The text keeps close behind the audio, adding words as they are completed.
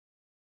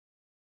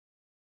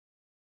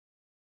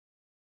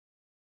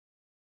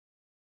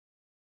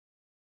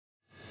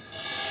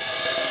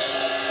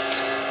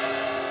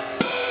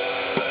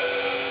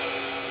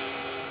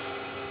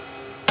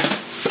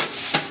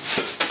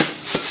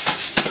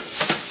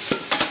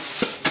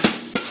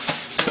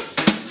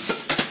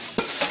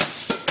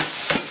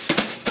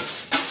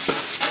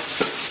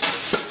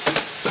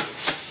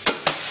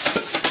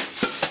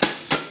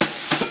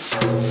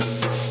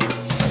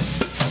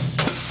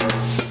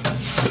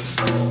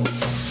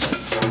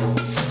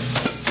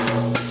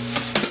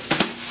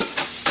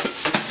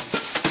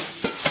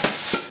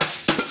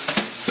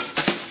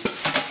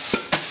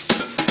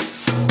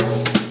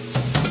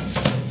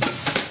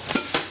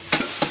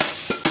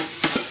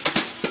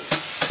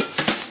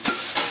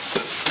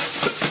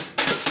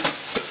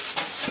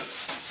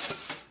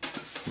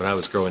when I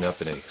was growing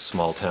up in a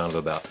small town of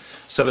about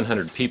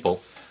 700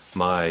 people,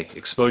 my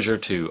exposure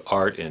to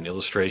art and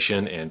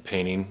illustration and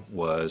painting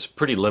was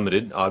pretty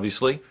limited,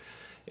 obviously.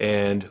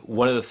 And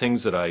one of the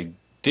things that I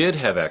did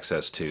have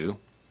access to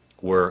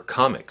were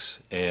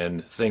comics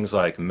and things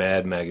like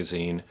Mad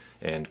Magazine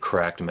and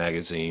Cracked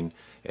Magazine.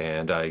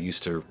 And I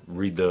used to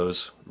read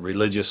those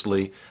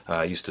religiously.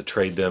 I used to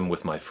trade them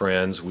with my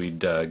friends. We'd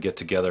get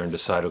together and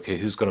decide, okay,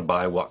 who's going to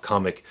buy what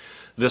comic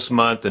this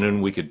month, and then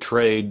we could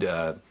trade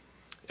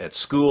at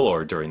school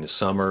or during the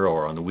summer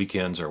or on the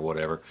weekends or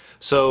whatever.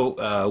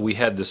 So we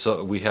had this.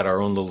 We had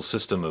our own little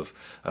system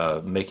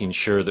of making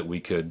sure that we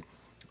could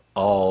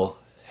all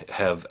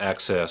have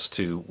access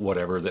to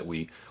whatever that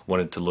we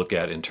wanted to look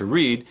at and to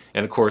read.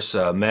 And of course,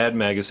 Mad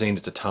Magazine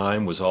at the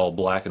time was all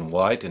black and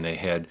white, and they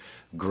had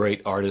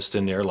great artists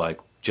in there like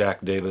Jack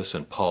Davis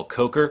and Paul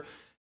Coker.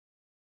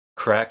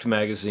 Cracked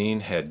Magazine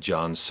had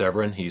John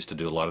Severin. He used to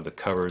do a lot of the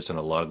covers and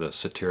a lot of the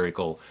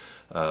satirical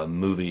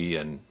movie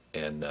and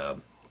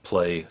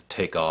play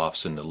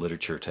takeoffs and the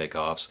literature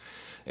takeoffs.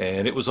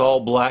 And it was all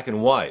black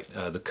and white.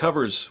 The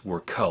covers were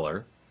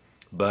color,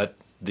 but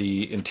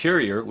the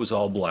interior was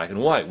all black and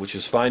white, which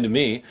is fine to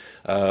me.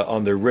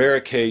 On the rare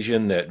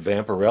occasion that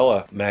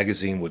Vampirella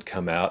magazine would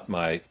come out,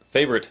 my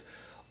favorite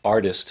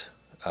artist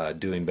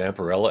doing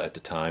Vampirella at the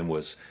time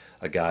was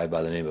a guy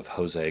by the name of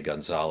Jose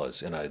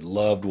Gonzalez, and I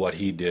loved what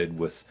he did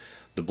with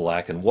the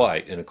black and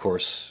white. And of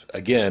course,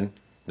 again,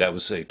 that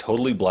was a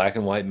totally black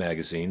and white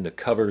magazine. The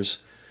covers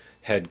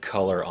had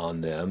color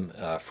on them.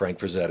 Frank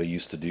Frazetta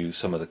used to do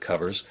some of the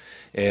covers,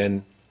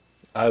 and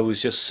I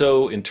was just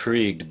so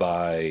intrigued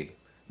by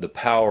the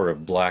power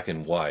of black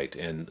and white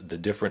and the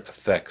different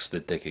effects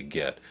that they could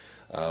get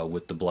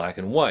with the black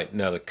and white.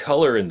 Now, the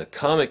color in the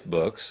comic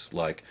books,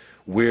 like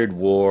Weird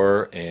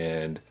War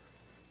and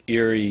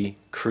eerie,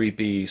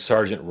 creepy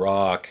Sergeant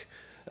Rock,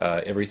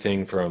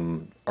 everything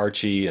from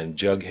Archie and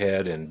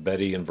Jughead and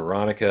Betty and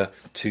Veronica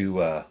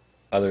to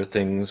other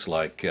things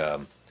like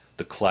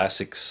the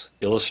Classics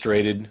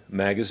Illustrated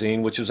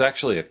magazine, which was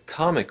actually a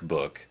comic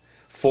book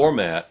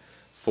format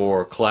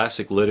for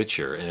classic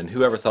literature. And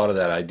whoever thought of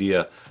that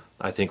idea,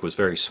 I think, was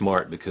very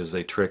smart, because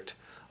they tricked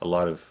a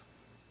lot of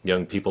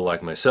young people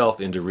like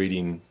myself into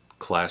reading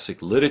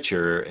classic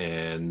literature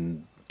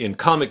and in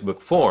comic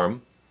book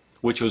form,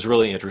 which was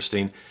really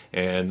interesting.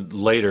 And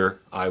later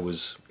I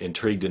was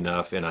intrigued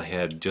enough, and I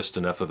had just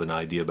enough of an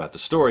idea about the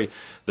story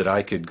that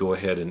I could go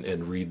ahead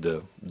and read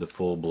the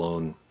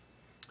full-blown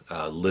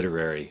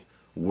literary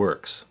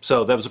works.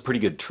 So that was a pretty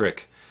good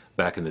trick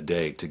back in the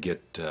day to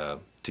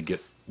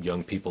get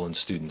young people and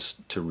students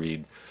to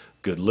read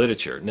good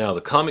literature. Now,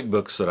 the comic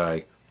books that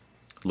I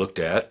looked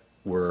at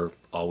were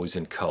always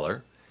in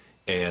color,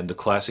 and the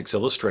Classics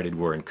Illustrated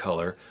were in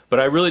color, but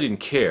I really didn't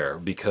care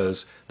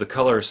because the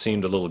color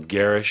seemed a little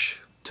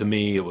garish to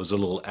me. It was a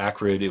little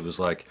acrid. It was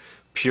like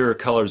pure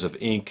colors of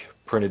ink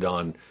printed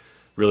on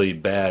really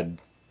bad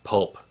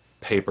pulp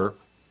paper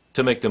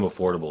to make them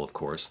affordable, of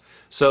course.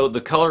 So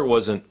the color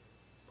wasn't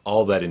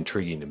all that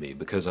intriguing to me,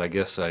 because I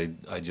guess I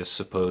just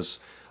suppose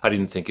I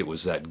didn't think it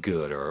was that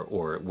good,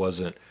 or it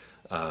wasn't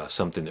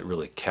something that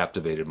really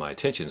captivated my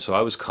attention. So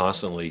I was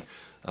constantly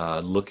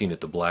looking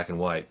at the black and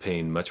white,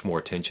 paying much more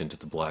attention to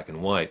the black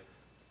and white.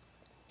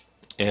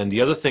 And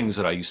the other things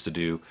that I used to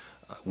do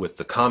with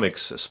the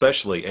comics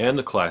especially, and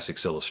the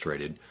Classics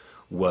Illustrated,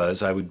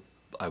 was I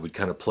would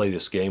kind of play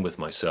this game with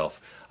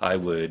myself. I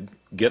would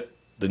get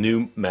the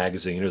new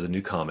magazine or the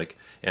new comic,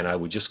 and I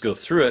would just go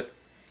through it,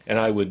 and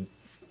I would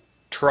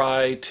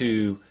try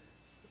to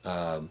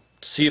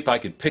see if I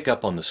could pick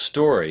up on the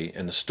story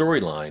and the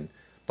storyline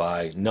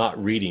by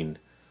not reading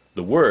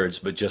the words,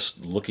 but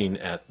just looking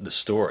at the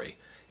story.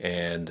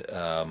 And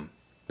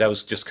that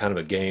was just kind of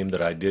a game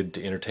that I did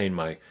to entertain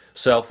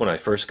myself when I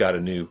first got a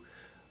new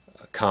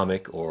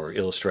comic or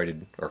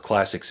illustrated or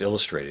Classics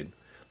Illustrated.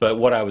 But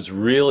what I was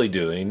really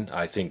doing,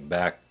 I think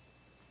back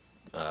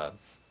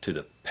to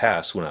the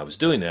past when I was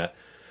doing that,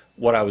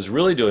 what I was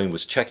really doing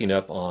was checking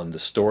up on the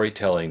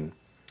storytelling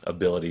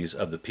abilities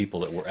of the people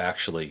that were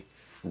actually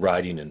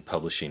writing and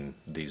publishing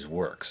these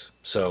works.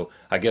 So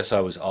I guess I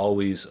was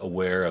always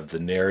aware of the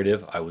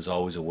narrative. I was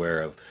always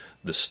aware of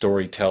the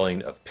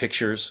storytelling of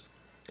pictures.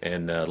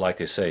 And like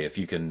they say, if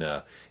you can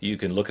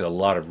look at a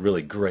lot of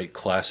really great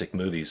classic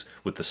movies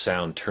with the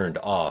sound turned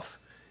off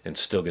and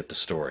still get the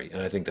story.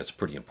 And I think that's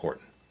pretty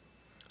important.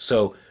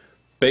 So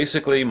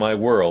basically, my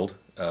world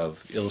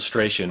of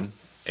illustration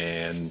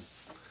and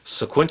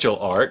sequential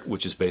art,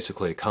 which is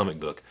basically a comic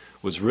book,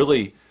 was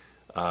really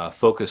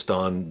focused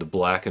on the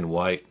black and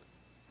white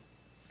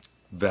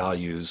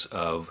values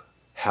of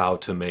how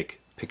to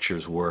make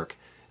pictures work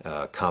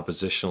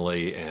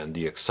compositionally, and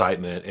the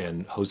excitement.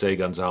 And Jose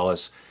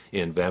Gonzalez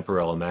in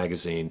Vampirella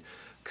magazine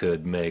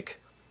could make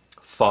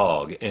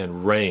fog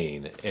and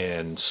rain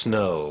and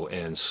snow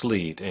and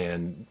sleet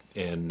and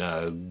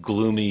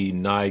gloomy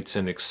nights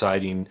and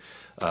exciting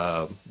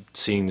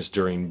scenes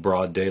during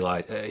broad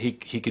daylight.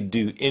 He could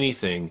do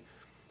anything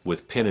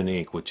with pen and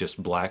ink with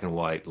just black and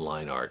white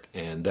line art,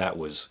 and that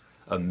was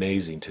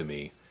amazing to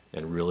me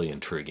and really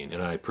intriguing,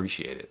 and I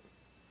appreciate it.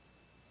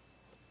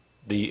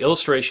 The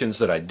illustrations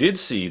that I did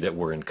see that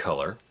were in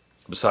color,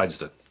 besides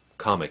the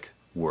comic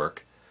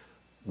work,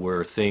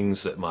 were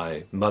things that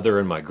my mother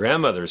and my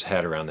grandmothers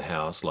had around the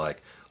house,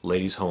 like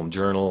Ladies' Home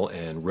Journal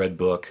and Red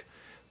Book,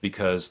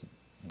 because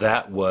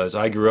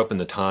I grew up in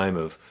the time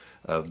of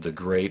the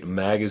great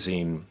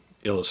magazine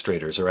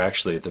illustrators, or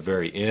actually at the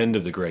very end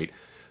of the great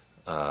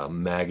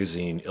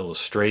magazine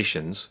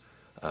illustrations.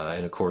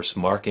 And of course,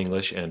 Mark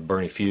English and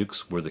Bernie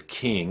Fuchs were the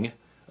king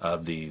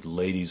of the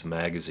ladies'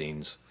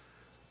 magazines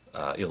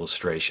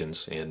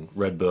illustrations. In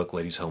Red Book,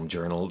 Ladies' Home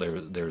Journal,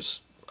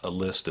 there's a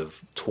list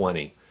of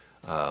 20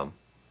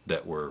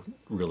 that were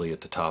really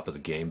at the top of the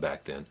game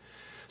back then.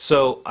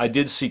 So I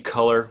did see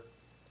color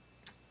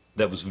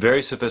that was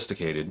very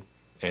sophisticated,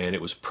 and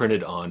it was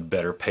printed on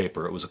better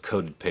paper. It was a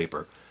coated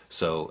paper,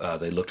 so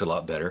they looked a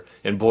lot better.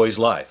 And Boy's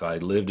Life, I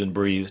lived and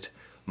breathed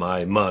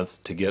my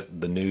month to get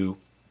the new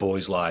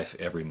Boy's Life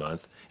every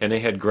month, and they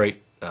had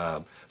great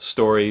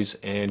stories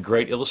and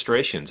great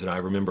illustrations. And I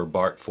remember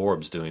Bart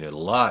Forbes doing a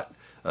lot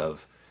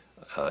of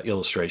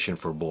illustration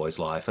for Boy's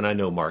Life, and I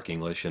know Mark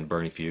English and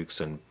Bernie Fuchs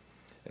and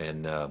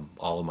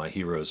all of my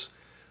heroes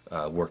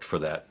worked for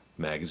that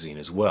magazine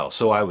as well.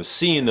 So I was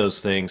seeing those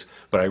things,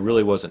 but I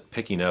really wasn't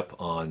picking up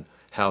on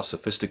how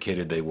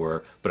sophisticated they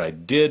were. But I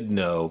did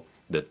know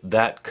that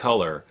that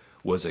color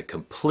was a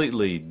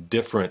completely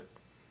different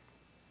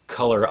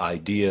color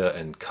idea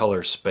and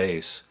color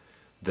space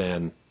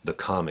than the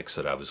comics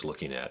that I was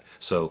looking at.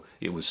 So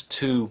it was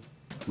two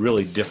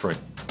really different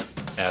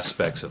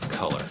aspects of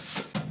color.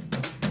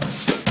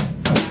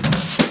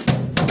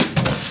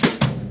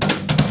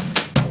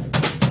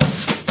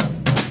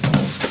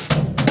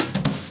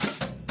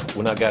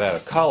 When I got out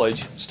of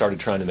college, started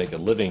trying to make a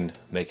living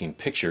making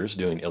pictures,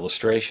 doing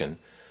illustration,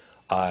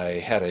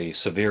 I had a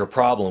severe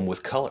problem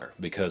with color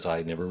because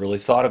I never really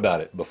thought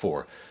about it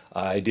before.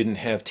 I didn't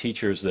have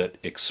teachers that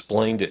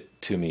explained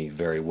it to me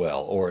very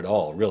well, or at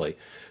all, really.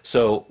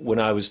 So when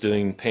I was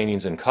doing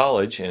paintings in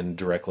college and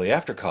directly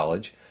after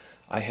college,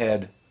 I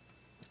had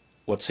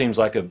what seems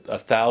like a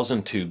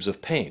 1,000 tubes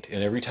of paint.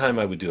 And every time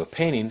I would do a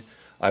painting,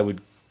 I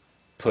would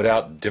put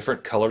out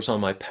different colors on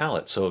my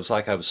palette. So it was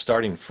like I was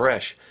starting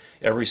fresh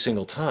every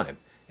single time.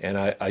 And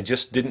I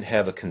just didn't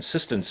have a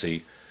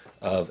consistency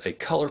of a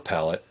color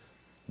palette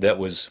that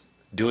was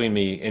doing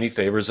me any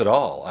favors at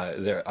all.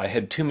 I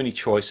had too many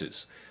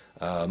choices.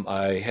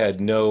 I had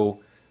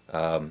no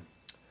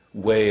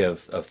way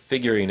of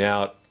figuring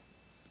out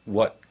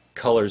what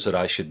colors that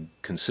I should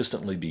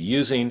consistently be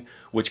using,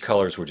 which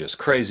colors were just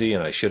crazy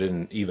and I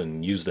shouldn't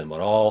even use them at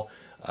all.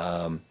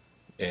 And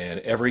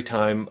every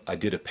time I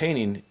did a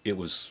painting, it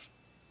was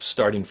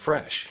starting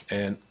fresh.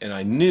 And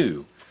I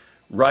knew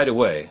right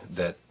away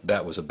that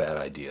that was a bad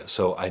idea.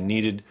 So I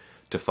needed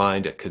to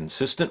find a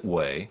consistent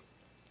way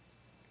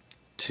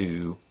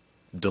to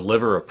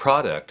deliver a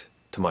product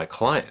to my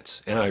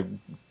clients. And I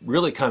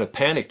really kind of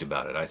panicked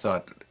about it. I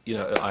thought,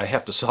 I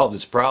have to solve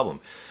this problem.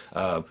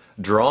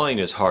 Drawing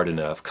is hard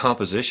enough,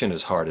 composition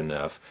is hard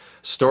enough,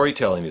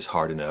 storytelling is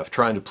hard enough,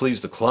 trying to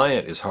please the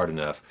client is hard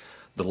enough.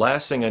 The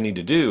last thing I need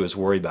to do is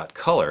worry about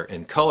color,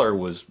 and color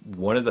was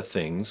one of the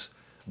things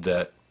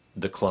that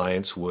the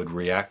clients would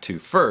react to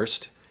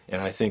first.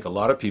 And I think a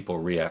lot of people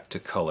react to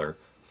color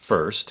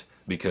first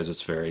because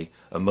it's very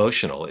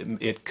emotional.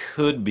 It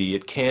can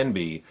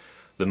be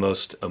the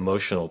most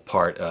emotional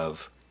part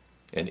of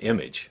an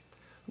image,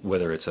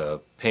 whether it's a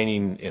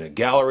painting in a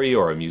gallery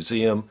or a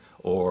museum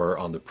or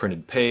on the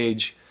printed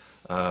page.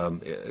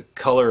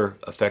 Color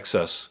affects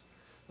us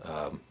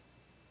a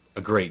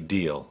great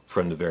deal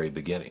from the very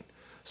beginning.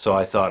 So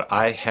I thought,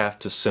 I have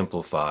to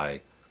simplify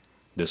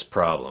this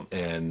problem.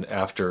 And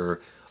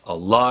after a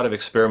lot of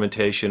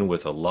experimentation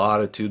with a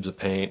lot of tubes of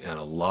paint and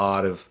a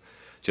lot of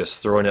just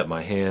throwing up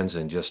my hands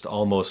and just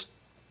almost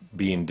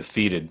being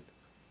defeated,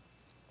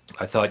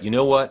 I thought, you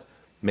know what?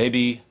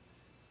 Maybe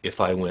if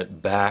I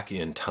went back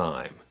in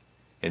time,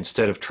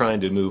 instead of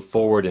trying to move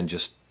forward and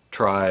just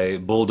try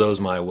bulldoze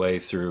my way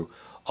through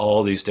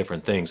all these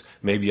different things,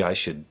 maybe I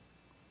should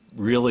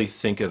really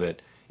think of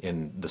it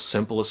in the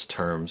simplest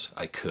terms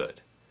I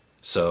could.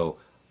 So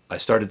I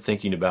started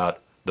thinking about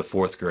the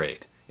fourth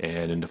grade.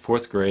 And in the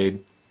fourth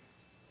grade,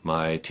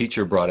 my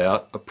teacher brought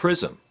out a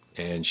prism,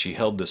 and she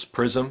held this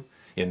prism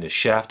in the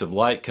shaft of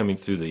light coming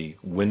through the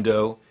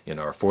window in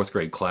our fourth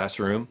grade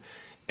classroom,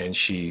 and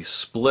she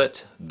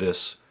split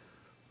this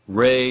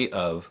ray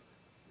of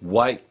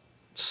white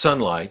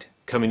sunlight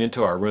coming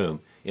into our room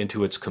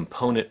into its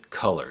component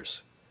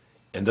colors.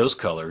 And those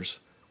colors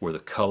were the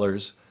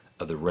colors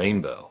of the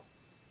rainbow.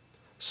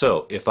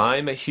 So if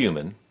I'm a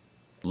human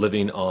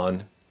living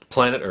on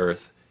planet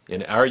Earth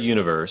in our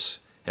universe,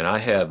 and I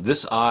have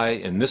this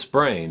eye and this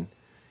brain,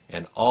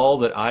 and all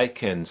that I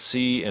can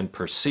see and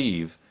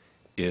perceive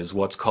is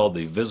what's called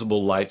the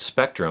visible light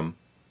spectrum,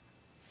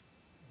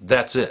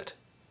 that's it.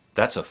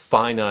 That's a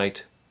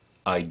finite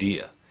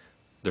idea.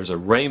 There's a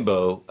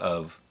rainbow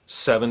of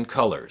 7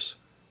 colors.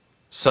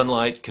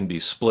 Sunlight can be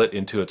split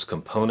into its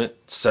component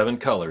 7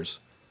 colors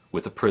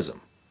with a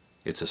prism.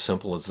 It's as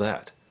simple as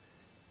that.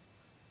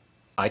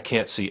 I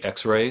can't see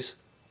X-rays.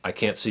 I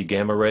can't see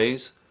gamma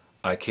rays.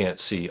 I can't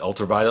see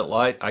ultraviolet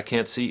light. I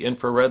can't see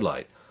infrared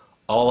light.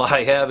 All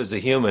I have as a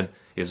human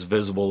is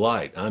visible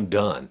light. I'm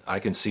done. I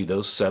can see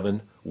those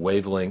 7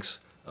 wavelengths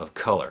of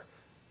color.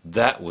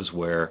 That was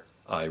where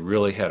I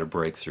really had a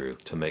breakthrough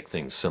to make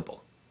things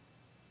simple.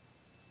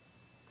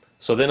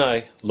 So then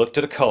I looked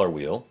at a color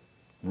wheel,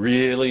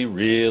 really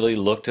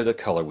looked at a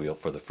color wheel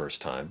for the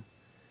first time.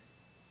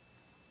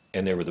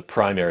 And there were the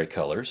primary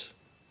colors,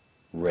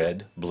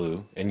 red,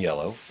 blue, and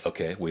yellow.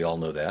 Okay, we all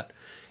know that.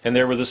 And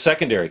there were the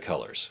secondary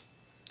colors.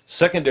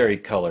 Secondary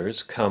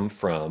colors come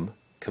from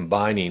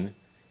combining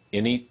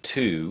any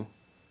 2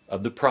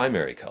 of the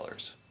primary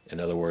colors. In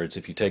other words,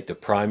 if you take the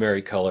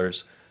primary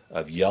colors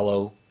of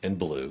yellow and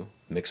blue,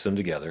 mix them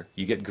together,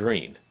 you get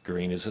green.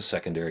 Green is a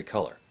secondary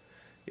color.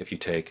 If you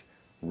take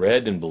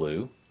red and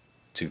blue,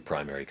 2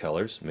 primary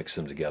colors, mix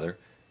them together,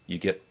 you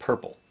get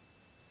purple.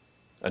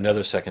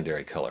 Another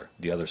secondary color.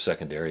 The other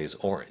secondary is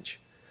orange.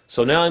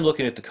 So now I'm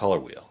looking at the color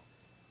wheel,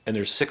 and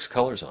there's 6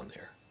 colors on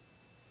there.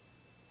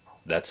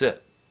 That's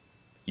it.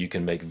 You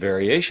can make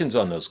variations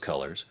on those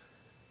colors,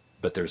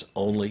 but there's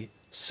only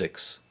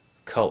 6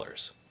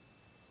 colors.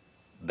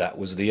 That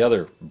was the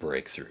other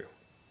breakthrough.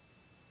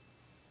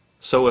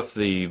 So if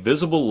the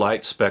visible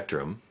light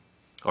spectrum,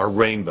 our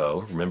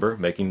rainbow, remember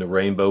making the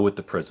rainbow with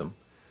the prism,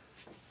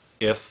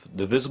 if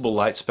the visible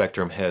light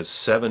spectrum has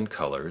 7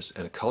 colors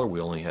and a color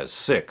wheel only has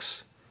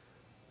 6,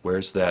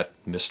 where's that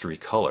mystery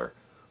color?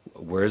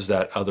 Where's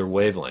that other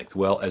wavelength?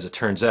 Well, as it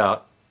turns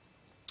out,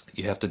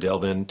 you have to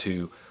delve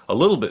into a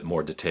little bit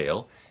more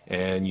detail,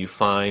 and you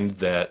find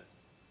that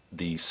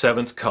the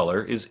 7th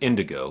color is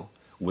indigo,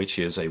 which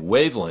is a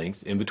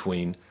wavelength in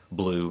between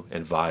blue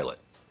and violet.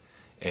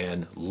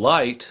 And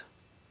light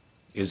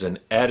is an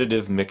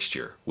additive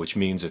mixture, which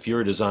means if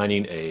you're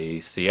designing a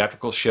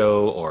theatrical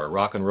show or a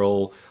rock and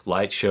roll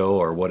light show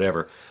or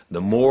whatever,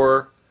 the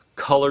more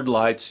colored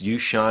lights you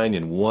shine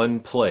in one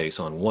place,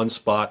 on one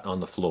spot on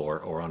the floor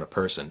or on a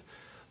person,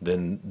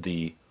 then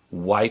the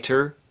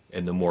whiter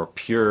and the more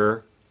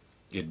pure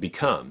it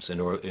becomes.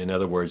 In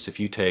other words, if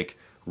you take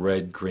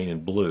red, green,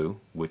 and blue,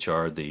 which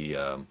are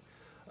the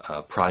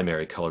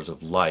primary colors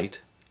of light,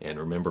 and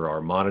remember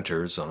our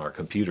monitors on our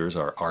computers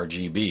are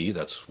RGB,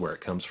 that's where it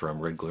comes from,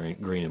 red,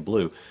 green, and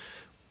blue.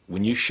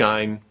 When you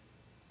shine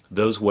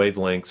those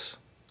wavelengths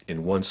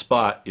in one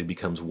spot, it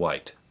becomes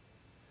white.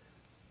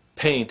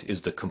 Paint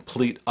is the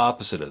complete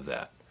opposite of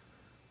that.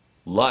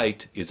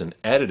 Light is an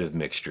additive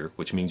mixture,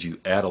 which means you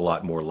add a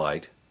lot more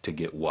light to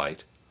get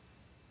white.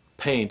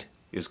 Paint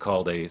is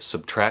called a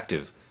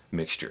subtractive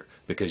mixture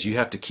because you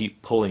have to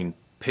keep pulling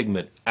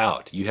pigment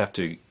out. You have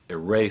to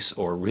erase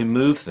or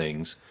remove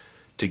things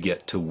to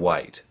get to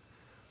white.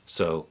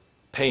 So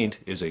paint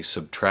is a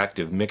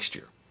subtractive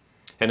mixture.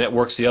 And that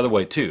works the other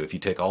way too. If you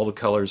take all the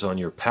colors on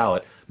your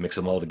palette, mix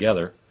them all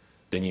together,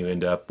 then you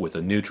end up with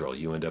a neutral.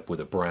 You end up with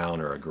a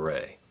brown or a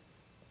gray.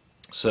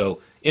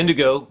 So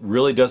indigo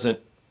really doesn't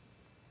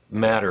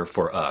matter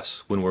for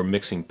us when we're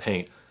mixing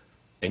paint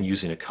and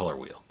using a color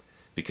wheel,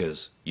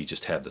 because you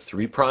just have the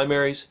 3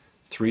 primaries,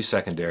 3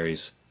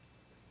 secondaries,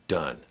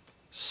 done.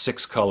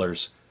 6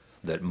 colors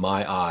that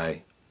my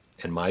eye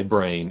and my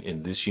brain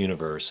in this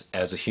universe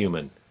as a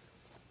human,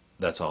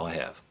 that's all I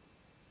have.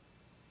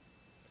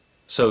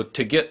 So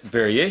to get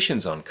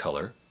variations on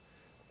color,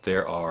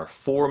 there are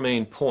 4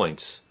 main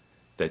points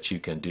that you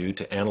can do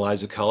to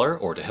analyze a color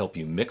or to help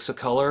you mix a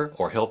color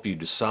or help you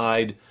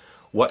decide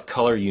what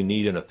color you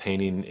need in a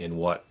painting in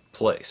what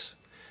place.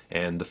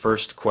 And the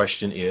first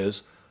question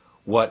is,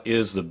 what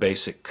is the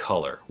basic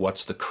color?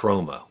 What's the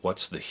chroma?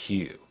 What's the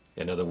hue?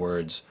 In other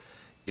words,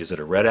 is it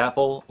a red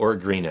apple or a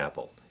green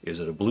apple? Is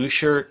it a blue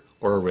shirt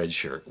or a red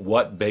shirt?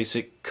 What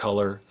basic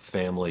color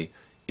family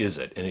is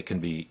it? And it can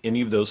be any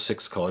of those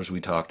 6 colors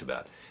we talked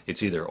about.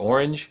 It's either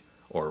orange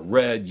or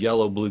red,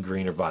 yellow, blue,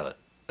 green, or violet.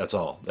 That's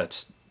all.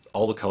 That's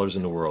all the colors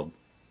in the world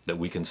that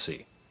we can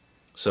see.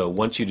 So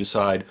once you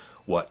decide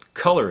what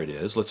color it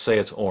is, let's say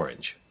it's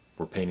orange.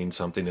 We're painting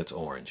something that's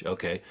orange.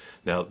 Okay,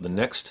 now the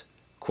next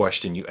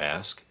question you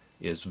ask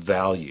is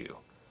value.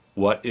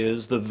 What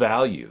is the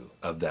value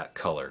of that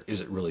color?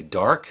 Is it really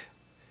dark?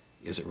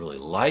 Is it really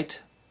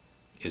light?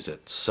 Is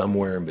it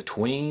somewhere in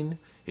between?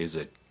 Is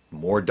it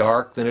more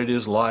dark than it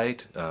is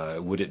light?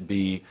 Would it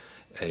be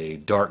a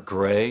dark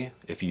gray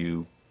if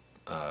you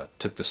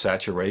took the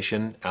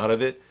saturation out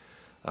of it?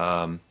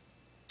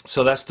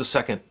 So that's the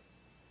second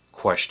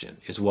question,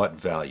 is what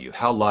value?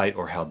 How light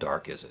or how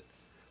dark is it?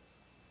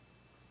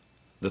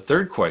 The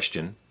third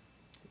question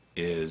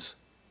is,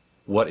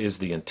 what is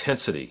the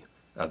intensity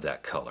of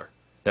that color?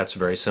 That's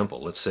very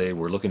simple. Let's say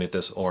we're looking at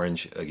this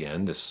orange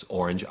again, this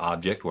orange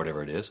object,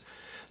 whatever it is.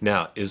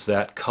 Now, is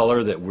that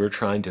color that we're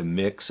trying to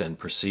mix and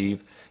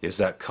perceive, is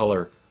that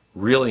color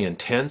really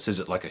intense?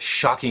 Is it like a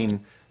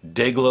shocking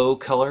day-glow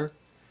color?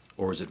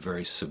 Or is it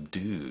very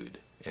subdued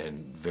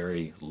and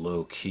very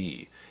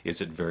low-key? Is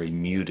it very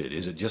muted?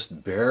 Is it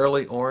just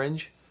barely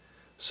orange?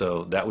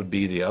 So that would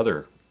be the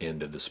other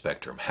end of the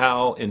spectrum.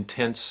 How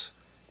intense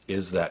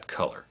is that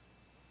color?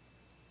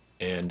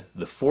 And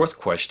the fourth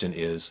question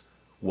is,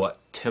 what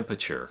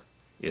temperature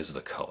is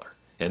the color?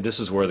 And this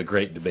is where the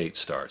great debate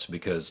starts,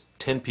 because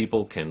 10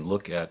 people can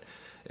look at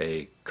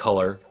a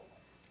color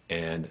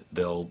and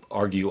they'll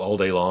argue all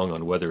day long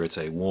on whether it's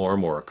a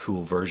warm or a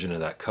cool version of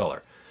that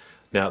color.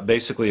 Now,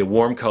 basically, a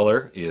warm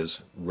color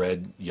is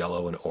red,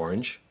 yellow, and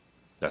orange.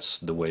 That's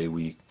the way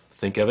we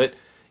think of it.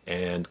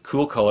 And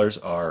cool colors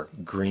are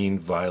green,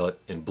 violet,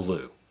 and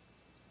blue.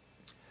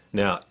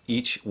 Now,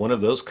 each one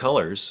of those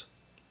colors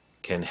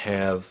can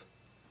have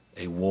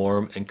a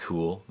warm and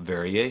cool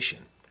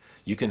variation.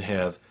 You can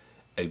have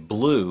a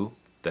blue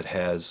that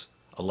has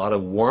a lot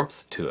of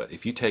warmth to it.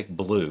 If you take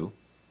blue,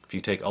 if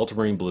you take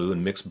ultramarine blue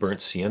and mix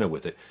burnt sienna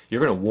with it, you're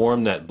going to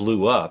warm that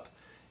blue up,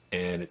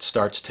 and it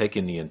starts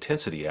taking the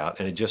intensity out,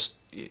 and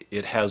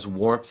it has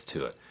warmth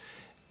to it.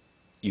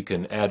 You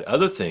can add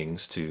other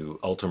things to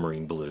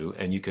ultramarine blue,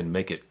 and you can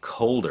make it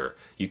colder.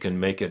 You can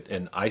make it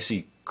an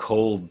icy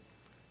cold,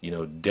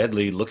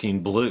 deadly looking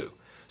blue.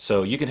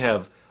 So you can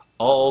have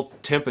all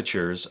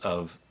temperatures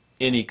of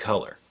any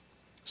color.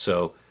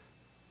 So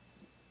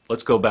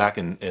let's go back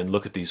and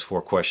look at these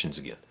 4 questions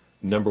again.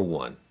 Number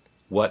 1,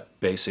 what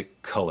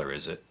basic color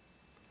is it?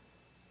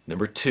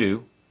 Number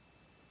 2,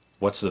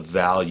 what's the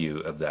value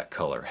of that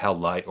color? How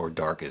light or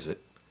dark is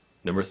it?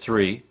 Number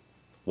 3,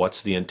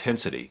 what's the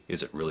intensity?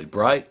 Is it really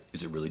bright?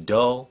 Is it really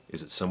dull?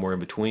 Is it somewhere in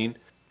between?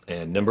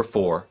 And number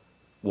 4,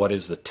 what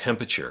is the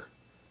temperature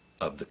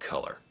of the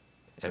color?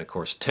 And of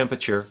course,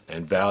 temperature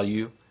and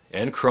value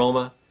and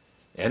chroma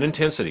and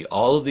intensity,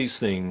 all of these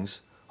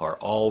things are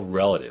all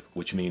relative,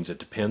 which means it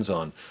depends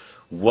on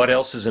what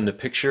else is in the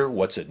picture,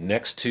 what's it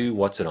next to,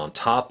 what's it on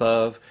top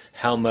of,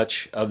 how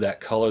much of that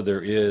color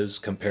there is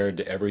compared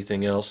to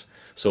everything else.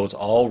 So it's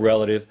all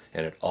relative,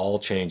 and it all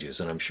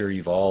changes. And I'm sure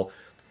you've all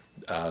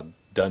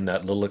done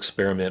that little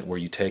experiment where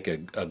you take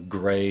a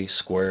gray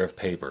square of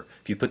paper.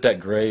 If you put that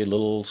gray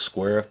little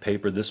square of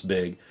paper this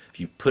big, if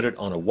you put it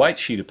on a white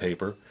sheet of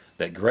paper,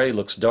 that gray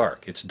looks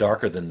dark. It's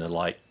darker than the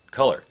light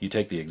color. You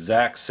take the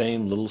exact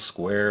same little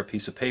square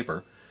piece of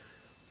paper,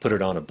 put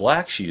it on a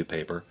black sheet of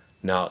paper,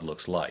 now it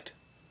looks light.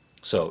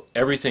 So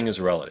everything is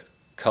relative.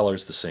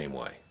 Color's the same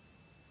way.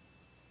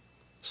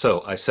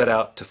 So I set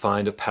out to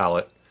find a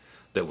palette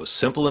that was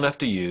simple enough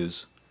to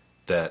use,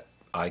 that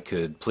I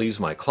could please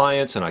my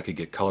clients, and I could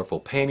get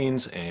colorful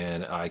paintings,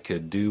 and I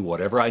could do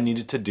whatever I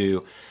needed to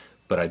do,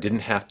 but I didn't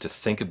have to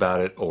think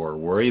about it or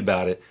worry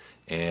about it,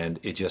 and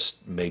it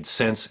just made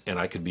sense, and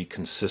I could be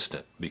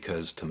consistent,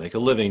 because to make a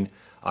living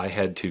I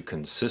had to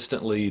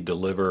consistently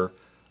deliver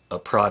a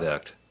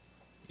product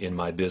in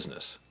my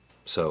business.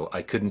 So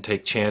I couldn't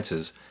take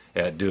chances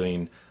at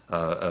doing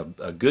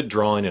a good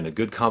drawing and a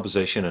good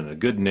composition and a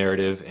good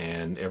narrative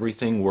and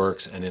everything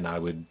works, and then I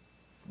would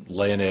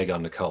lay an egg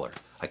on the color.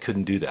 I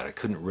couldn't do that. I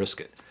couldn't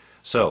risk it.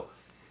 So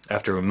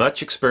after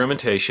much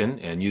experimentation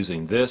and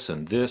using this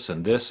and this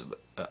and this,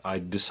 I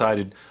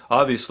decided,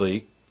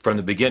 obviously, from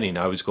the beginning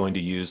I was going to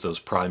use those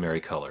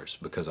primary colors,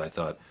 because I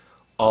thought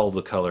all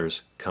the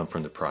colors come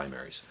from the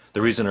primaries.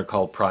 The reason they're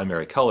called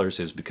primary colors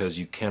is because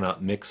you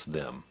cannot mix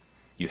them.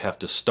 You have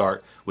to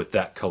start with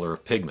that color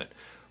of pigment.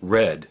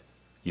 Red,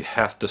 you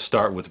have to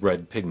start with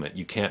red pigment.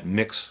 You can't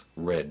mix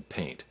red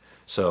paint.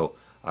 So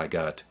I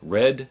got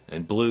red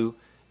and blue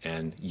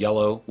and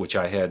yellow, which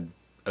I had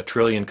a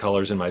trillion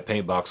colors in my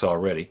paint box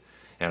already,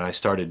 and I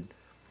started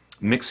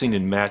mixing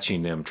and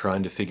matching them,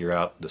 trying to figure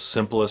out the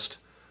simplest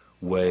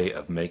way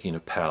of making a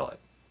palette.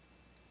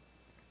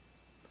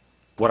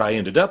 What I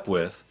ended up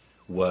with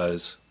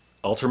was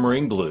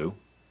ultramarine blue.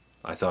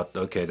 I thought,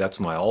 okay, that's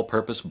my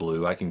all-purpose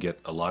blue. I can get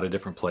a lot of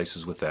different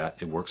places with that.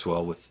 It works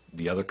well with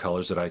the other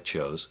colors that I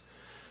chose.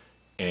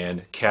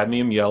 And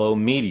cadmium yellow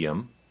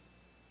medium.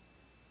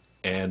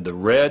 And the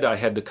red I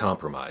had to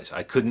compromise.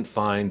 I couldn't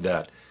find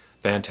that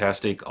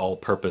fantastic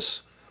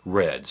all-purpose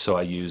red, so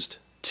I used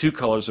 2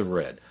 colors of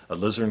red.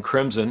 Alizarin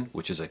crimson,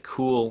 which is a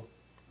cool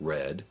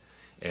red,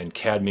 and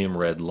cadmium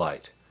red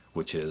light,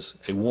 which is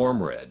a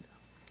warm red.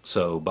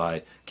 So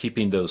by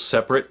keeping those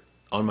separate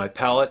on my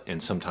palette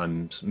and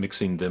sometimes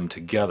mixing them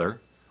together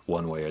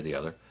one way or the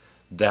other,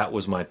 that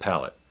was my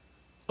palette.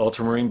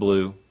 Ultramarine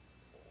blue,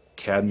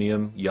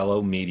 cadmium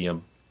yellow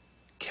medium,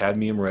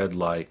 cadmium red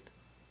light,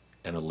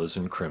 and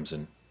alizarin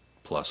crimson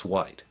plus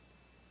white.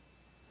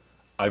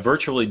 I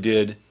virtually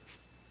did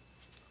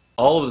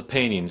all of the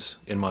paintings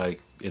in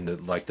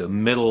the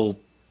middle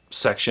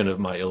section of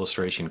my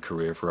illustration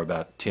career for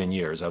about 10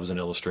 years. I was an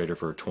illustrator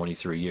for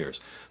 23 years.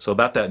 So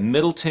about that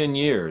middle 10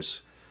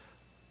 years,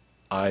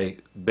 I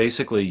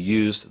basically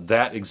used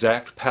that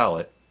exact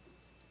palette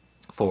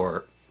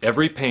for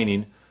every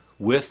painting,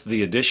 with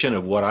the addition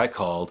of what I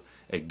called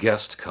a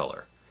guest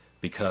color,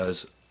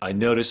 because I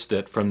noticed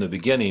that from the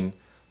beginning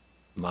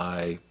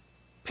my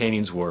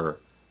paintings were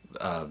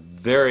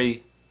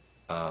very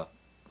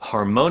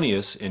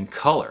harmonious in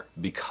color,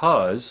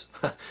 because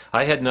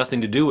I had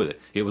nothing to do with it.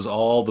 It was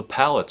all the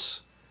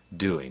palette's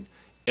doing.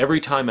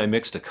 Every time I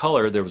mixed a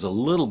color, there was a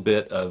little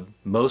bit of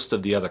most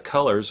of the other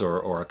colors,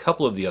 or a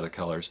couple of the other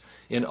colors,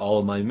 in all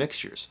of my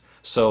mixtures.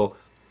 So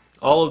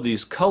all of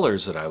these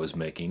colors that I was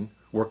making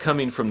were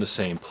coming from the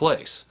same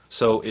place.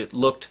 So it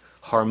looked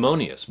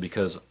harmonious,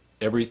 because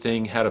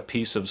everything had a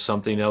piece of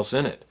something else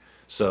in it.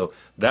 So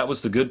that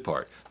was the good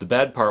part. The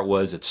bad part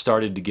was it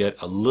started to get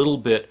a little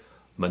bit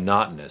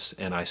monotonous,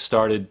 and I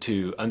started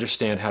to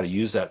understand how to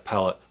use that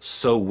palette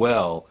so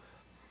well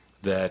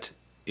that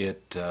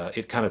it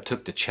kind of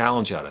took the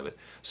challenge out of it.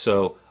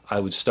 So I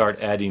would start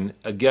adding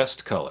a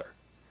guest color,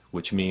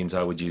 which means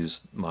I would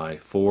use my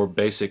 4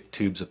 basic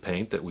tubes of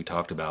paint that we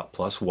talked about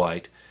plus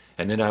white,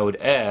 and then I would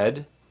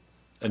add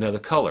another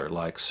color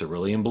like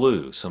cerulean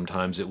blue.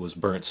 Sometimes it was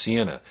burnt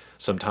sienna,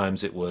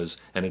 sometimes it was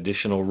an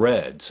additional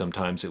red,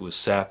 sometimes it was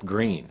sap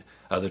green,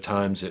 other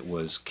times it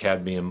was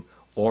cadmium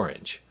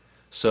orange.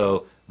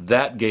 So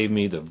that gave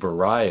me the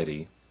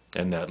variety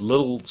and that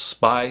little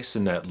spice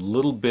and that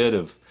little bit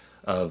of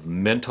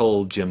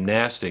mental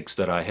gymnastics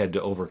that I had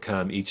to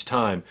overcome each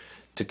time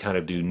to kind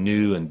of do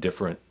new and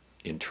different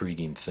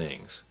intriguing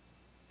things.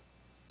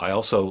 I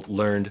also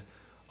learned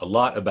a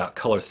lot about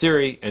color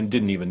theory and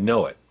didn't even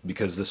know it,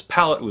 because this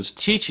palette was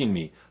teaching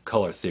me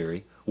color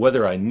theory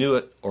whether I knew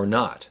it or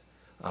not.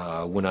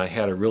 When I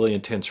had a really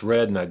intense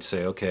red and I'd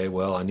say, okay,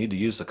 well, I need to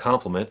use the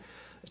complement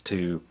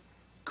to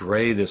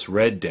gray this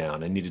red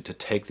down. I needed to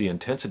take the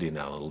intensity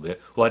down a little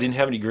bit. Well, I didn't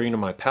have any green on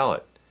my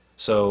palette,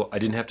 so I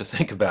didn't have to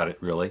think about it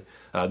really.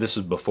 This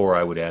is before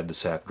I would add the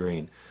sap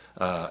green.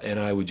 And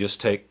I would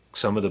just take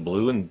some of the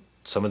blue and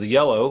some of the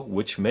yellow,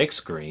 which makes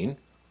green,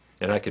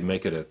 and I could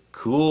make it a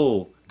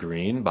cool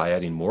green by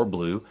adding more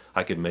blue.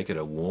 I could make it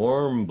a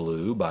warm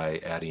blue by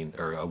adding,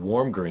 or a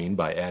warm green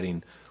by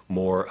adding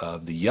more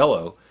of the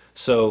yellow.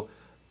 So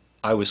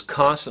I was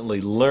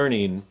constantly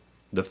learning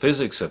the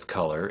physics of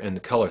color and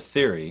the color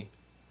theory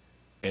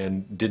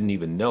and didn't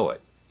even know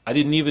it. I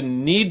didn't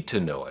even need to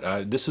know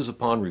it. This is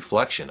upon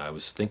reflection. I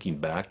was thinking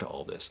back to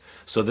all this.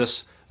 So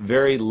this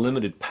very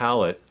limited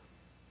palette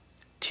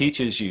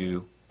teaches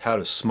you how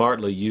to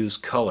smartly use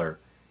color,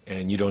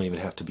 and you don't even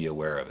have to be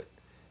aware of it.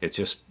 It's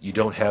just, you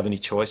don't have any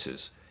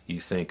choices. You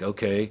think,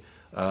 okay,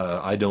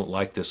 I don't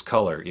like this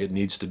color. It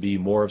needs to be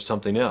more of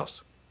something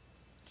else.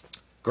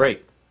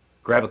 Great.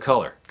 Grab a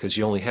color, because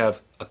you only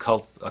have a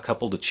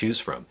couple to choose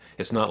from.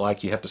 It's not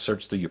like you have to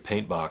search through your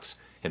paint box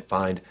and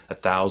find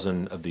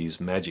 1,000 of these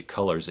magic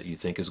colors that you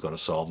think is going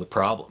to solve the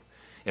problem.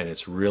 And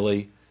it's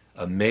really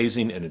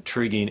amazing and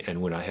intriguing,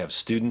 and when I have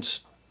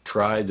students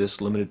try this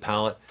limited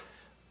palette,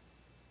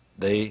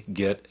 they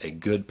get a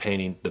good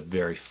painting the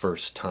very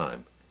first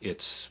time.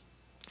 It's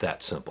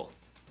that simple.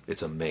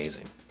 It's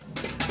amazing.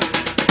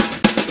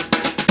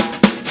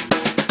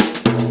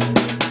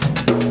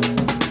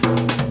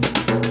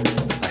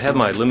 I have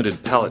my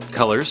limited palette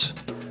colors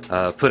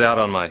put out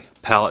on my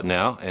palette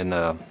now, and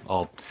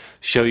I'll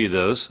show you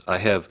those. I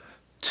have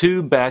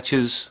 2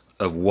 batches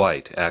of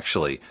white,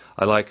 actually.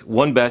 I like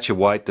one batch of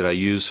white that I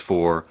use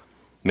for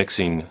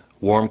mixing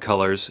warm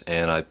colors,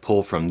 and I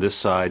pull from this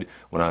side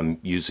when I'm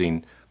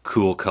using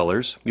cool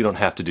colors. You don't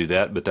have to do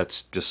that, but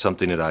that's just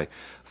something that I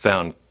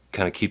found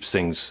kind of keeps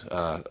things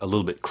a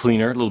little bit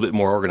cleaner, a little bit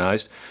more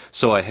organized.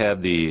 So I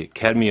have the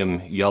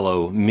cadmium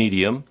yellow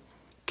medium,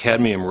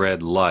 cadmium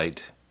red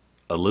light,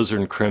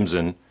 alizarin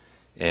crimson,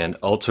 and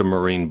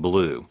ultramarine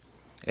blue.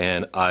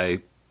 And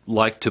I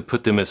like to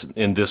put them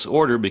in this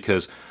order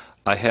because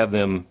I have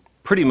them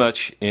pretty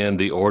much in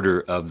the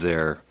order of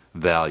their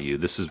value.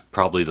 This is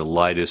probably the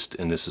lightest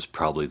and this is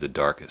probably the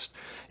darkest.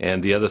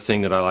 And the other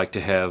thing that I like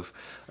to have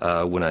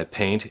when I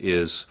paint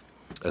is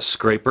a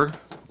scraper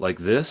like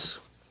this.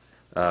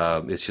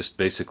 It's just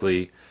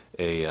basically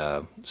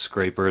a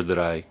scraper that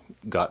I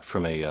got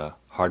from a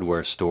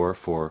hardware store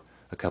for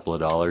a couple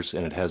of dollars,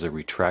 and it has a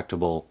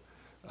retractable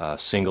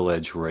single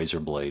edge razor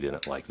blade in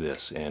it like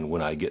this. And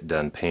when I get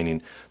done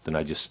painting, then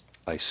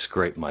I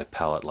scrape my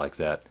palette like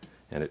that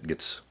and it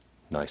gets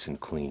nice and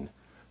clean.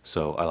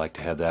 So I like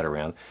to have that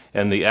around.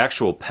 And the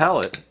actual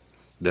palette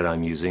that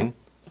I'm using,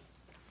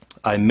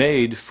 I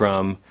made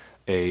from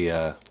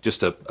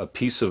just a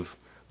piece of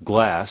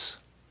glass,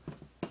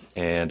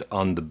 and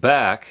on the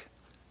back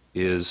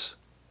is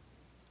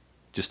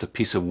just a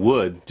piece of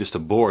wood, just a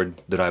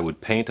board that I would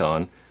paint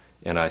on,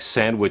 and I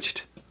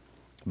sandwiched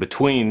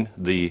between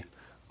the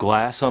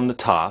glass on the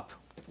top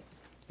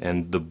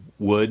and the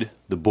wood,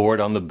 the board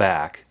on the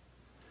back.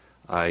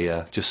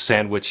 I just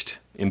sandwiched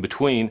in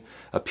between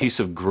a piece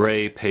of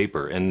gray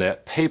paper, and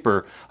that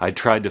paper I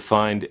tried to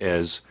find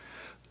as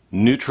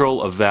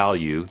neutral a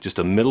value, just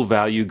a middle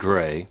value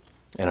gray,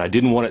 and I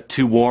didn't want it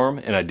too warm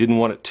and I didn't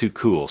want it too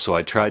cool, so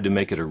I tried to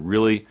make it a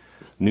really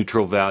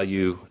neutral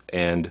value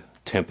and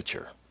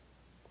temperature.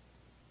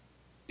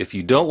 If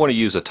you don't want to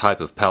use a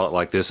type of palette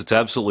like this, it's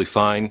absolutely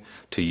fine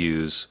to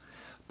use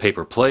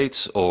paper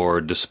plates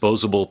or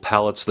disposable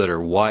palettes that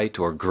are white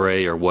or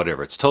gray or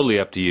whatever. It's totally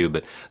up to you,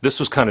 but this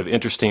was kind of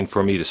interesting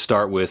for me to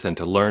start with and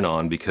to learn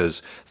on,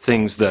 because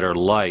things that are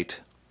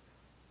light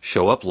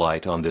show up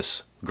light on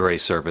this gray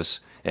surface,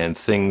 and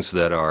things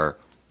that are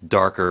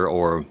darker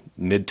or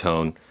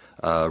mid-tone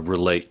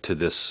relate to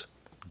this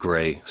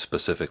gray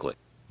specifically.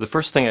 The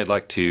first thing I'd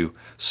like to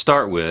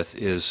start with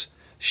is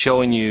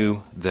showing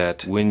you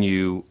that when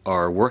you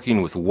are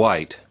working with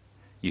white,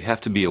 you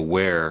have to be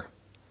aware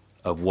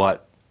of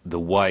what the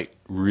white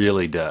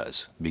really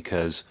does,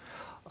 because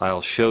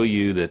I'll show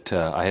you that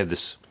I have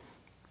this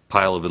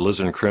pile of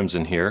alizarin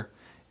crimson here,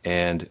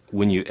 and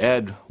when you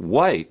add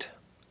white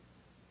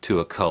to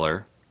a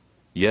color,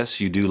 yes,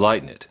 you do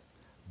lighten it,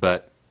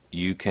 but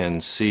you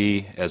can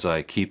see as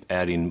I keep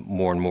adding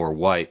more and more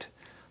white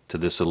to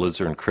this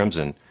alizarin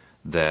crimson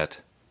that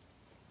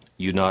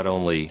you not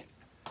only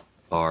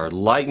are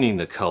lightening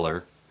the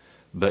color,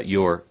 but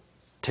you're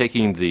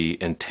taking the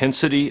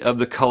intensity of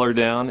the color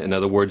down. In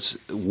other words,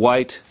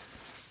 white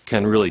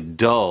can really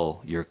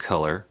dull your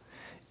color,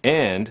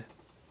 and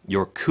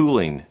you're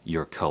cooling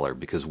your color,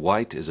 because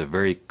white is a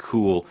very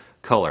cool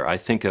color. I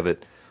think of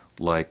it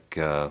like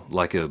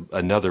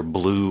another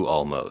blue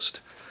almost.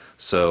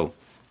 So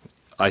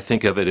I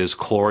think of it as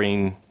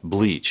chlorine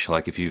bleach.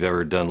 Like if you've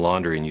ever done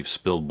laundry and you've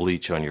spilled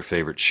bleach on your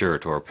favorite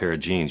shirt or a pair of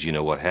jeans, you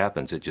know what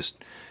happens.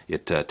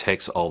 It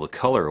takes all the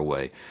color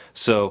away.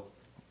 So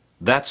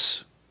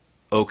that's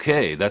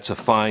okay. That's a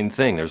fine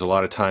thing. There's a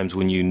lot of times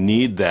when you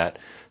need that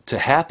to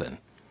happen,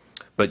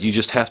 but you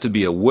just have to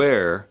be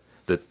aware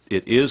that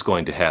it is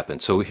going to happen.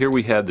 So here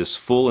we have this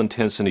full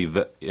intensity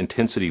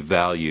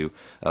value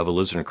of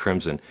alizarin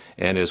crimson,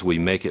 and as we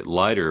make it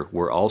lighter,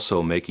 we're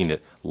also making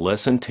it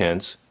less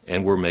intense,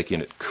 and we're making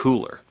it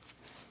cooler.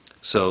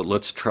 So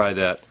let's try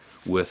that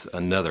with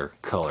another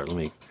color. Let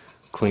me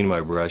clean my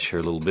brush here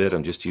a little bit.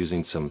 I'm just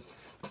using some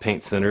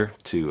paint thinner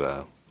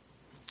to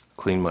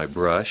clean my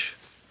brush.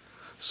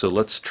 So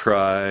let's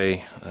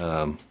try,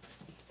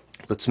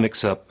 let's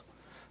mix up,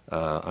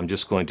 I'm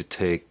just going to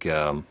take,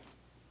 I'll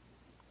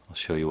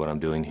show you what I'm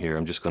doing here.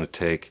 I'm just going to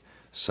take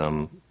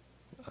some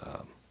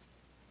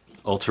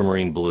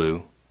ultramarine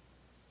blue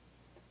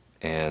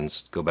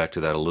and go back to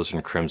that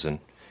alizarin crimson,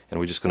 and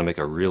we're just going to make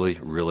a really,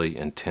 really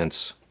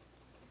intense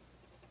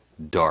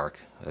dark,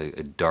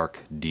 a dark,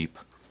 deep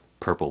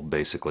purple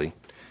basically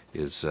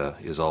is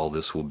all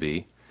this will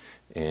be.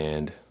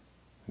 And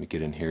let me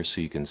get in here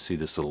so you can see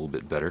this a little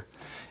bit better.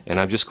 And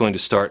I'm just going to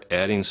start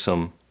adding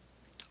some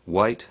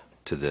white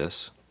to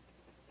this.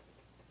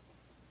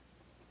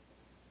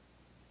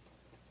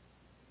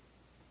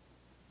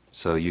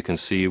 So you can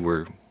see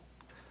we're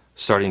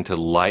starting to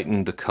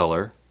lighten the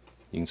color.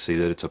 You can see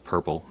that it's a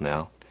purple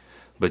now.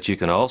 But you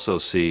can also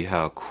see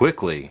how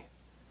quickly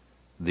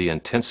the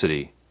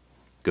intensity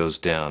goes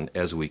down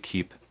as we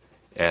keep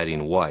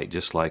adding white,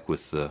 just like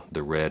with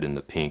the red and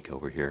the pink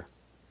over here.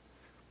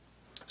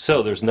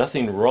 So there's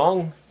nothing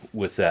wrong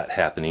with that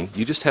happening.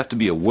 You just have to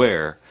be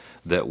aware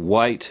that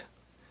white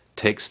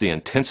takes the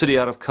intensity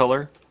out of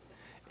color,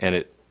 and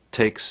it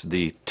takes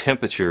the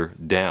temperature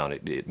down.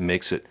 It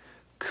makes it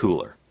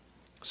cooler.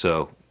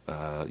 So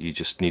you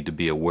just need to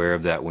be aware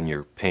of that when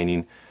you're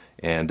painting.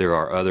 And there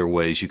are other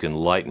ways you can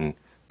lighten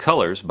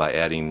colors by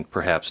adding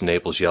perhaps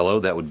Naples yellow.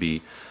 That would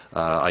be,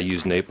 I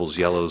use Naples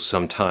yellow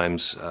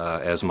sometimes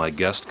as my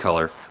guest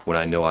color when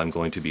I know I'm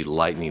going to be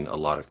lightening a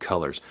lot of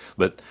colors.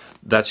 But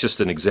that's just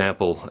an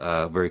example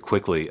very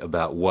quickly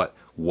about what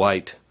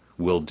white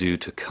will do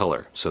to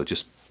color. So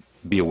just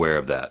be aware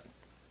of that.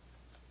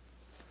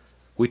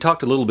 We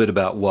talked a little bit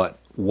about what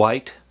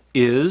white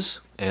is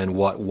and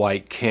what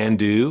white can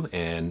do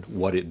and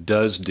what it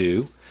does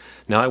do.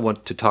 Now I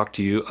want to talk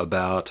to you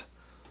about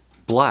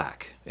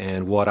black,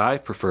 and what I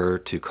prefer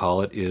to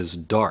call it is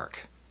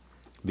dark,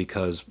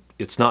 because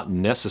it's not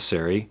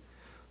necessary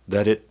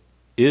that it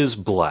is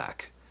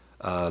black.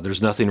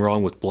 There's nothing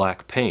wrong with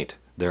black paint.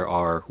 There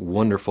are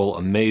wonderful,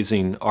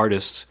 amazing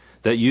artists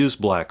that use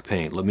black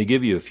paint. Let me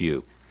give you a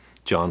few.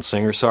 John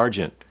Singer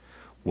Sargent,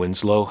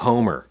 Winslow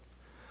Homer,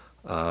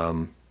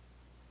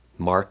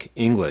 Mark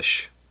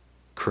English,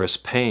 Chris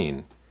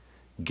Payne,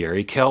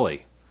 Gary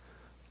Kelly.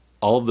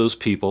 All of those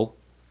people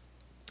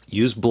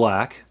use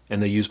black,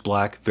 and they use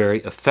black very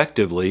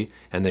effectively,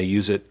 and they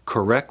use it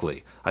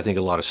correctly. I think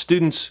a lot of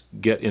students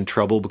get in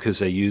trouble because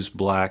they use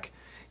black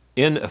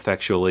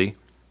ineffectually,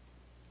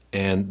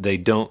 and they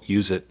don't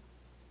use it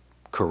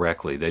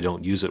correctly. They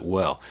don't use it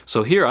well.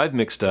 So here I've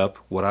mixed up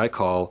what I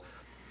call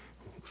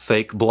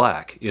fake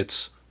black.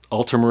 It's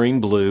ultramarine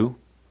blue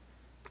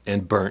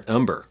and burnt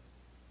umber.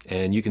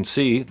 And you can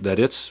see that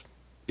it's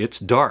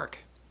dark.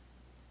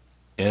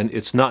 And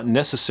it's not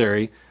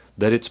necessary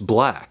that it's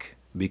black,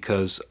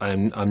 because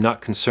I'm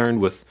not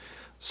concerned with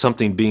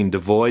something being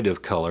devoid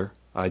of color.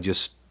 I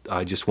just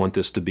want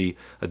this to be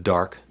a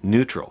dark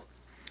neutral.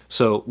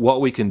 So what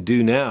we can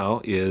do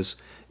now is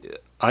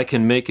I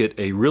can make it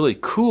a really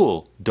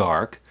cool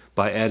dark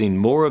by adding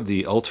more of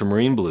the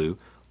ultramarine blue,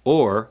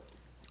 or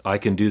I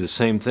can do the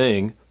same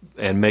thing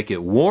and make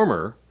it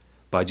warmer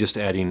by just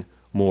adding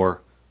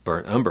more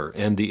burnt umber.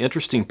 And the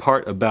interesting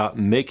part about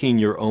making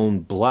your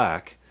own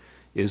black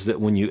is that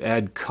when you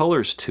add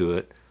colors to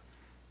it,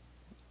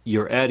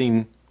 you're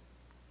adding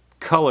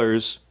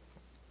colors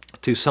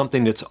to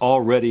something that's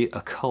already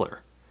a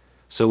color.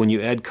 So when you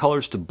add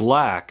colors to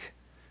black,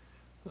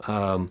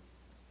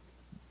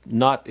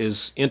 not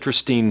as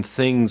interesting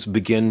things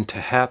begin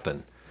to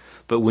happen.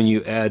 But when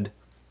you add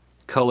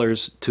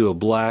colors to a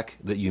black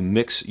that you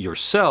mix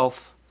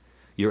yourself,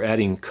 you're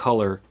adding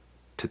color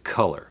to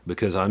color,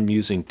 because I'm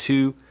using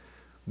two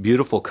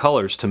beautiful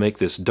colors to make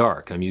this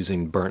dark. I'm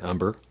using burnt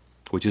umber,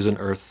 which is an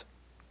earth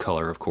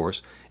color, of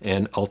course,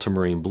 and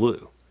ultramarine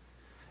blue.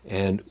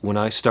 And when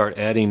I start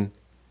adding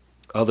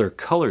other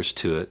colors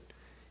to it,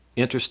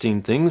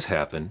 interesting things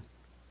happen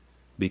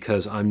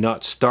because I'm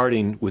not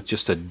starting with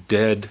just a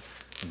dead,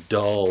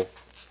 dull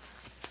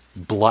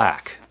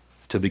black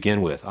to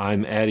begin with.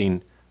 I'm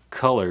adding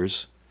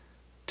colors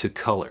to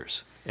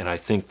colors. And I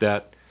think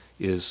that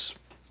is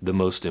the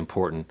most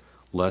important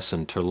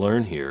lesson to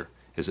learn here,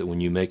 is that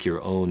when you make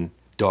your own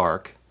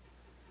dark,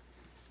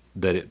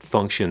 that it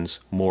functions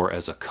more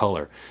as a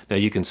color. Now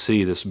you can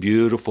see this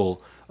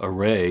beautiful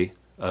array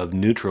of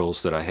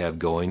neutrals that I have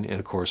going, and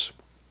of course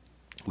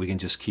we can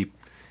just keep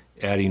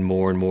adding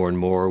more and more and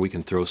more. We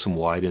can throw some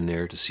white in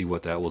there to see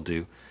what that will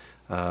do.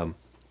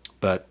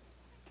 But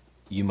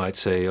you might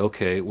say,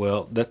 okay,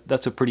 well,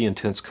 that's a pretty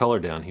intense color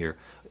down here.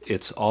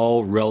 It's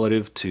all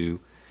relative to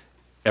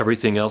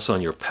everything else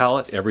on your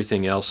palette,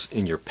 everything else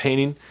in your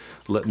painting.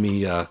 Let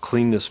me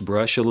clean this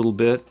brush a little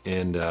bit,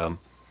 and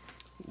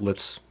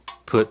let's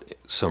put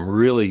some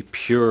really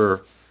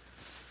pure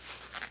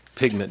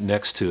pigment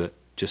next to it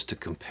just to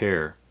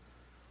compare.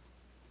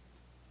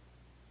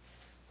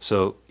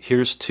 So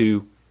here's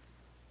two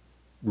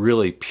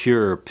really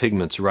pure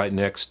pigments right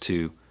next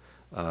to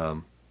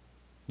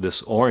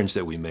this orange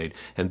that we made,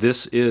 and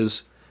this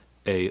is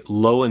a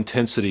low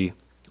intensity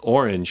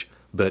orange,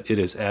 but it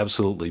is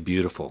absolutely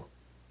beautiful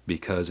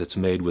because it's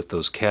made with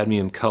those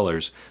cadmium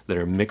colors that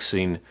are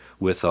mixing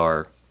with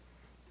our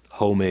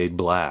homemade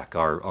black,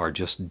 our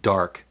just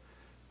dark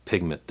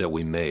pigment that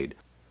we made.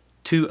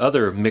 Two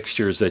other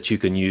mixtures that you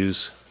can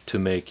use to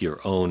make your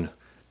own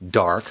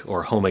dark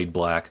or homemade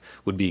black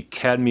would be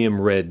cadmium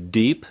red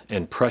deep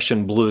and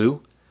Prussian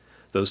blue.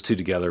 Those two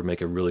together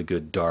make a really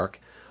good dark,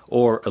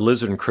 or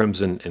alizarin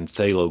crimson and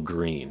phthalo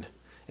green.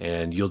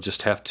 And you'll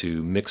just have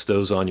to mix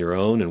those on your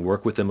own and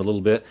work with them a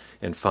little bit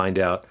and find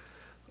out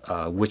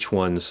which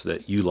ones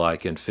that you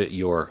like and fit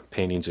your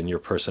paintings and your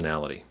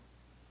personality.